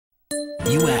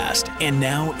You asked, and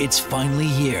now it's finally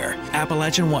here.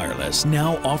 Appalachian Wireless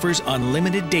now offers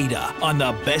unlimited data on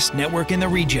the best network in the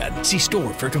region. See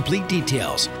store for complete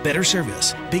details. Better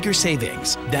service, bigger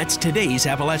savings. That's today's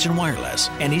Appalachian Wireless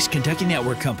and East Kentucky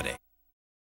Network Company.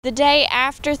 The day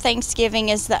after Thanksgiving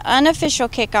is the unofficial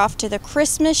kickoff to the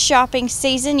Christmas shopping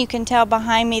season. You can tell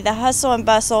behind me the hustle and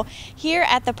bustle here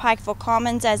at the Pikeville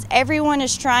Commons as everyone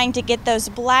is trying to get those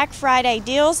Black Friday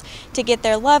deals to get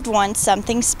their loved ones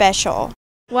something special.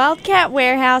 Wildcat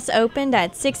Warehouse opened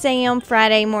at 6 a.m.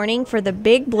 Friday morning for the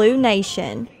Big Blue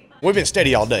Nation. We've been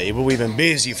steady all day, but we've been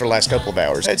busy for the last couple of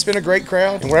hours. It's been a great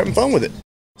crowd, and we're having fun with it.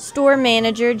 Store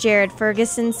manager Jared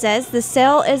Ferguson says the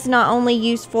sale is not only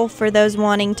useful for those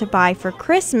wanting to buy for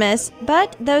Christmas,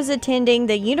 but those attending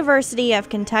the University of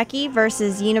Kentucky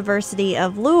versus University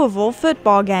of Louisville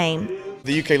football game.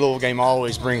 The UK Louisville game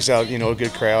always brings out, a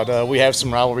good crowd. We have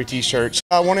some rivalry t-shirts.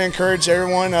 I want to encourage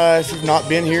everyone, if you've not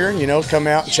been here, come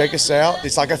out and check us out.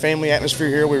 It's like a family atmosphere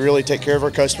here. We really take care of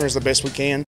our customers the best we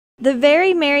can. The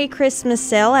Very Merry Christmas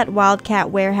sale at Wildcat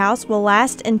Warehouse will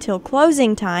last until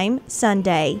closing time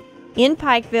Sunday. In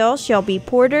Pikeville, Shelby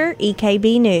Porter,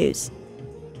 EKB News.